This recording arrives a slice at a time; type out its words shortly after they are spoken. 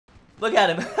Look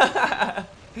at him.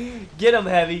 Get him,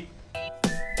 Heavy.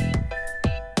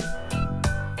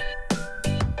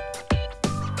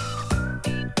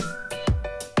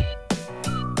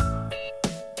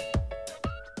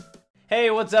 Hey,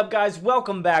 what's up, guys?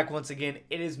 Welcome back once again.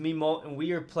 It is me, Molt, and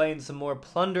we are playing some more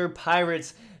Plunder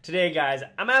Pirates today, guys.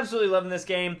 I'm absolutely loving this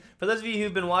game. For those of you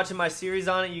who've been watching my series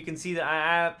on it, you can see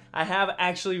that I have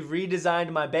actually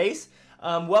redesigned my base.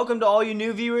 Welcome to all you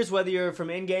new viewers, whether you're from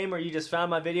in-game or you just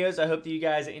found my videos. I hope that you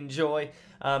guys enjoy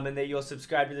and that you'll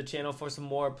subscribe to the channel for some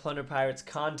more Plunder Pirates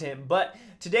content. But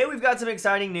today we've got some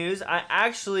exciting news. I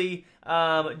actually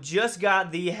just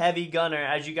got the Heavy Gunner,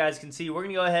 as you guys can see. We're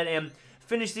going to go ahead and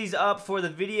finish these up for the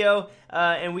video,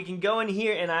 and we can go in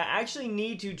here, and I actually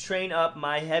need to train up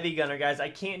my Heavy Gunner, guys. I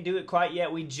can't do it quite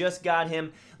yet. We just got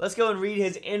him. Let's go and read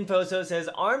his info. So it says,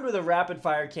 armed with a rapid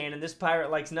fire cannon, this pirate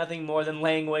likes nothing more than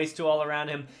laying waste to all around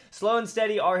him. Slow and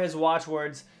steady are his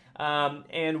watchwords,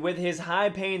 and with his high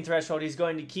pain threshold, he's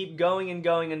going to keep going and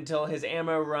going until his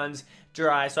ammo runs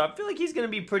dry. So I feel like he's going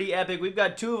to be pretty epic. We've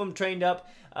got two of them trained up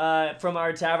from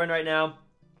our tavern right now.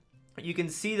 You can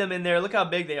see them in there. Look how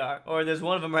big they are. Or there's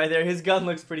one of them right there. His gun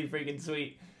looks pretty freaking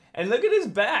sweet. And look at his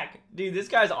back. Dude, this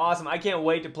guy's awesome. I can't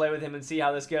wait to play with him and see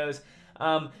how this goes.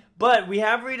 But we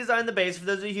have redesigned the base. For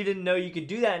those of you who didn't know, you could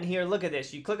do that in here. Look at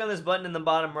this. You click on this button in the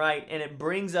bottom right, and it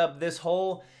brings up this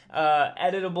whole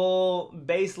editable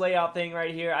base layout thing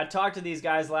right here. I talked to these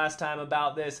guys last time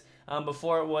about this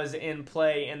before it was in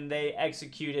play, and they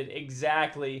executed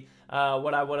exactly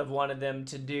what I would have wanted them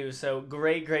to do. So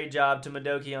great job to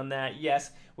Madoki on that.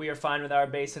 Yes, we are fine with our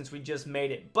base since we just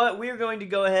made it. But we are going to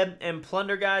go ahead and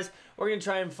plunder, guys. We're going to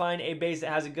try and find a base that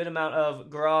has a good amount of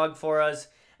grog for us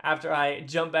after I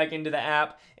jump back into the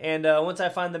app. And once I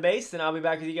find the base, then I'll be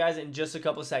back with you guys in just a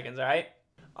couple seconds, alright?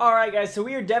 Alright, guys, so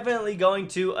we are definitely going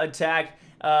to attack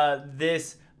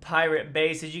this pirate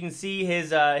base. As you can see,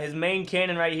 his main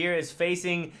cannon right here is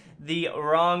facing the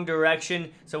wrong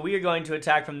direction, so we are going to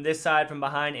attack from this side, from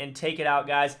behind, and take it out,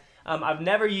 guys. I've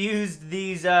never used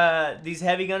these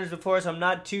heavy gunners before, so I'm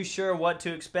not too sure what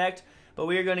to expect, but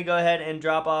we are going to go ahead and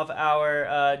drop off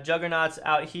our juggernauts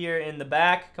out here in the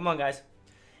back. Come on, guys.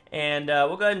 And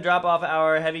we'll go ahead and drop off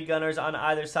our heavy gunners on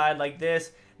either side like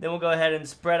this. Then we'll go ahead and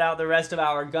spread out the rest of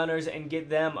our gunners and get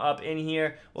them up in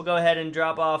here. We'll go ahead and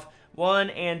drop off 1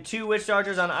 and 2 witch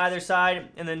doctors on either side,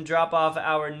 and then drop off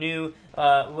our new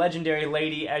legendary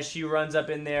lady as she runs up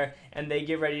in there, and they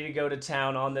get ready to go to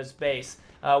town on this base.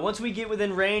 Once we get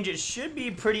within range, it should be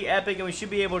pretty epic, and we should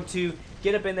be able to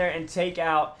get up in there and take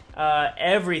out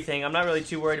everything. I'm not really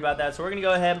too worried about that, so we're going to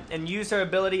go ahead and use her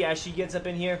ability as she gets up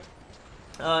in here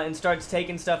and starts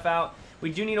taking stuff out. We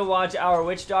do need to watch our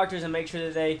witch doctors and make sure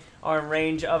that they are in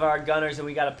range of our gunners, and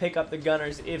we got to pick up the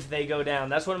gunners if they go down.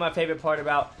 That's one of my favorite part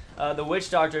about the witch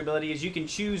doctor ability, is you can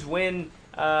choose when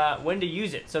to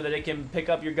use it so that it can pick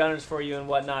up your gunners for you and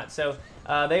whatnot. So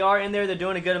they are in there. They're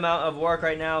doing a good amount of work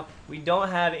right now. We don't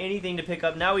have anything to pick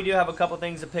up. Now we do have a couple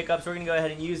things to pick up, so we're going to go ahead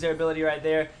and use their ability right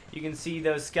there. You can see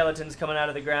those skeletons coming out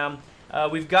of the ground.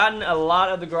 We've gotten a lot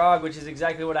of the grog, which is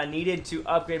exactly what I needed to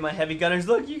upgrade my heavy gunners.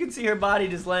 Look, you can see her body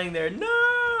just laying there.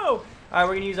 No! Alright,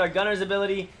 we're going to use our gunner's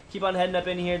ability. Keep on heading up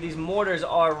in here. These mortars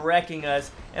are wrecking us.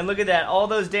 And look at that. All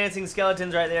those dancing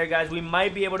skeletons right there, guys. We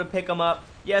might be able to pick them up.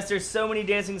 Yes, there's so many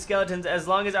dancing skeletons. As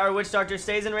long as our witch doctor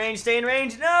stays in range. Stay in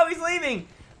range. No, he's leaving.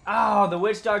 Oh, the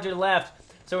witch doctor left.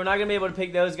 So we're not going to be able to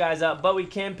pick those guys up. But we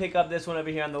can pick up this one over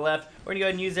here on the left. We're going to go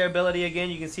ahead and use their ability again.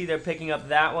 You can see they're picking up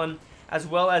that one, as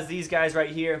well as these guys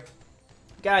right here.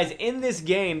 Guys, in this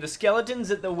game, the skeletons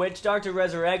that the witch doctor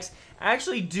resurrects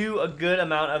actually do a good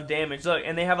amount of damage. Look,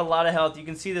 and they have a lot of health. You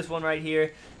can see this one right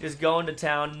here just going to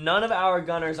town. None of our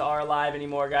gunners are alive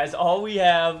anymore, guys. All we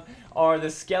have are the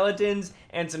skeletons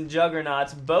and some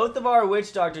juggernauts. Both of our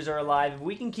witch doctors are alive. If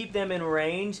we can keep them in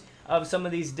range of some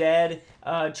of these dead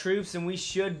troops, and we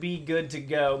should be good to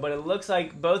go. But it looks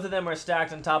like both of them are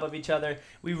stacked on top of each other.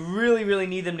 We really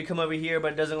need them to come over here,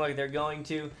 but it doesn't look like they're going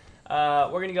to. We're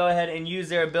going to go ahead and use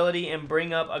their ability and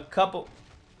bring up a couple.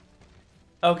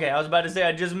 Okay, I was about to say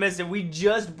I just missed it. We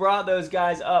just brought those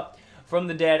guys up from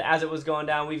the dead as it was going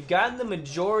down. We've gotten the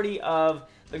majority of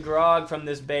the grog from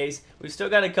this base. We've still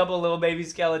got a couple of little baby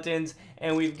skeletons,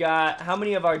 and we've got, how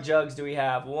many of our jugs do we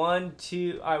have? 1,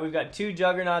 2, all right, we've got 2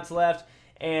 juggernauts left,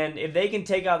 and if they can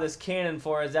take out this cannon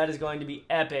for us, that is going to be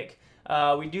epic.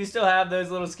 We do still have those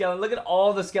little skeletons. Look at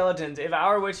all the skeletons. If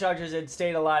our witch doctors had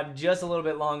stayed alive just a little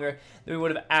bit longer, then we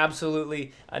would have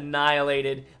absolutely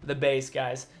annihilated the base,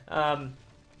 guys.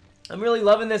 I'm really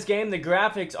loving this game. The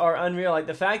graphics are unreal. Like,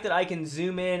 the fact that I can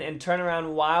zoom in and turn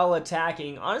around while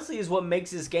attacking, honestly, is what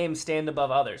makes this game stand above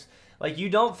others. Like, you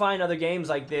don't find other games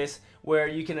like this where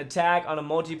you can attack on a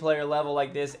multiplayer level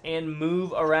like this and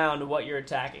move around what you're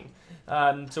attacking.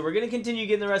 So we're going to continue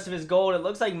getting the rest of his gold. It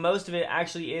looks like most of it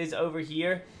actually is over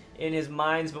here in his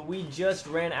mines, but we just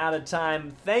ran out of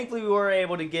time. Thankfully, we were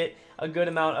able to get a good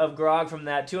amount of grog from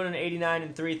that, 289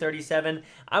 and 337.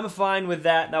 I'm fine with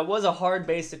that. That was a hard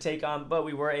base to take on, but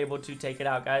we were able to take it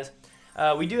out, guys.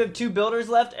 We do have 2 builders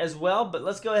left as well, but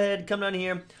let's go ahead, come down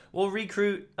here. We'll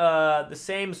recruit the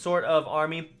same sort of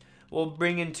army. We'll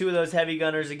bring in 2 of those heavy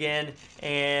gunners again,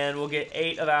 and we'll get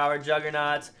 8 of our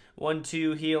juggernauts, 1,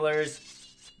 2 healers,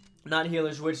 not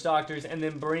healers, witch doctors, and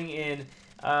then bring in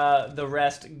the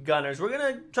rest gunners. We're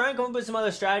going to try and come up with some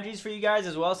other strategies for you guys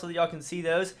as well so that y'all can see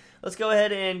those. Let's go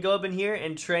ahead and go up in here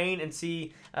and train and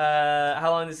see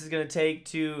how long this is going to take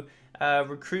to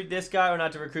recruit this guy, or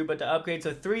not to recruit, but to upgrade.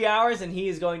 So 3 hours, and he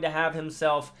is going to have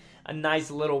himself a nice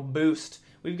little boost.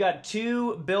 We've got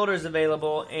 2 builders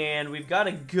available, and we've got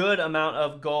a good amount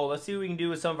of gold. Let's see what we can do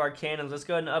with some of our cannons. Let's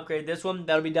go ahead and upgrade this one.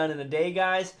 That'll be done in a day,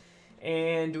 guys.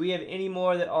 And do we have any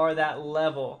more that are that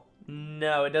level?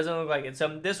 No, it doesn't look like it.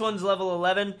 So this one's level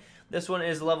 11. This one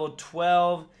is level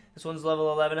 12. This one's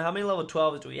level 11. How many level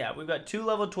 12s do we have? We've got 2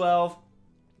 level 12.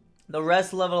 The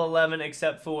rest level 11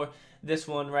 except for this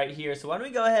one right here. So why don't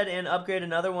we go ahead and upgrade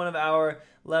another one of our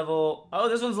level... Oh,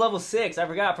 this one's level 6. I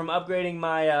forgot from upgrading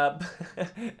my...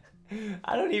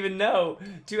 I don't even know.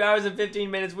 2 hours and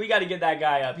 15 minutes. We got to get that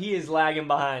guy up. He is lagging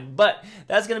behind. But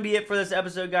that's going to be it for this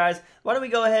episode, guys. Why don't we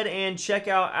go ahead and check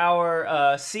out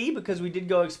our sea, because we did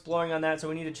go exploring on that, so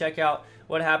we need to check out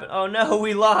what happened. Oh, no,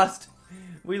 we lost.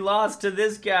 We lost to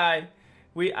this guy.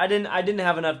 I didn't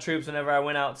have enough troops whenever I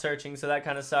went out searching, so that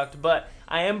kind of sucked. But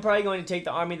I am probably going to take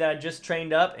the army that I just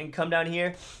trained up and come down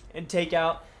here and take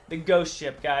out the ghost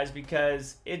ship, guys,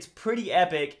 because it's pretty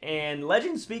epic. And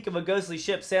legends speak of a ghostly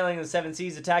ship sailing in the 7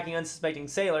 seas, attacking unsuspecting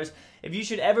sailors. If you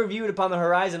should ever view it upon the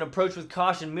horizon, approach with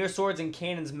caution. Mere swords and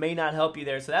cannons may not help you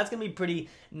there. So that's going to be pretty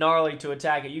gnarly to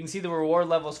attack it. You can see the reward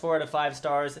levels 4 out of 5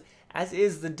 stars, as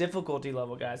is the difficulty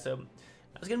level, guys. So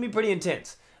that's going to be pretty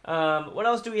intense. What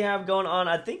else do we have going on?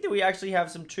 I think that we actually have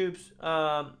some troops.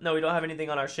 No, we don't have anything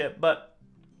on our ship, but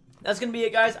that's going to be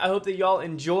it, guys. I hope that y'all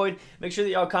enjoyed. Make sure that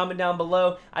y'all comment down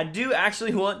below. I do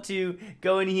actually want to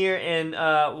go in here and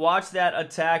watch that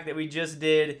attack that we just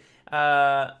did,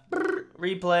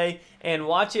 replay, and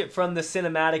watch it from the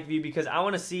cinematic view, because I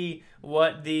want to see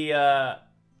what the,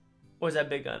 what's that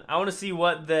big gun? I want to see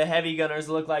what the heavy gunners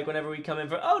look like whenever we come in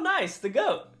for, oh, nice, the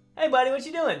goat. Hey, buddy, what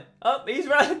you doing? Oh, he's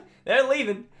running. They're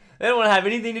leaving. They don't want to have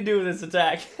anything to do with this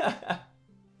attack.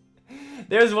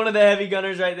 There's one of the heavy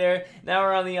gunners right there. Now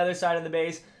we're on the other side of the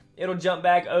base. It'll jump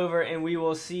back over, and we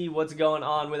will see what's going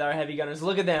on with our heavy gunners.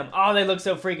 Look at them. Oh, they look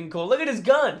so freaking cool. Look at his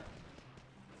gun.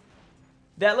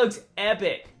 That looks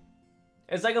epic.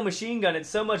 It's like a machine gun. It's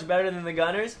so much better than the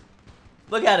gunners.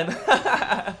 Look at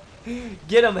him.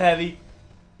 Get him, heavy.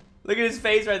 Look at his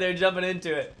face right there jumping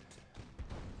into it.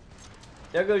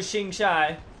 There goes Xing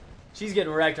Shai. She's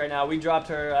getting wrecked right now. We dropped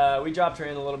her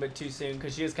in a little bit too soon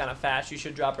because she is kind of fast. You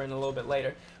should drop her in a little bit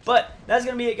later. But that's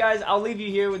going to be it, guys. I'll leave you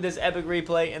here with this epic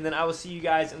replay, and then I will see you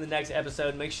guys in the next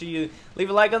episode. Make sure you leave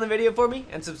a like on the video for me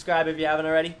and subscribe if you haven't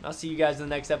already. I'll see you guys in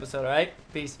the next episode, all right?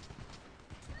 Peace.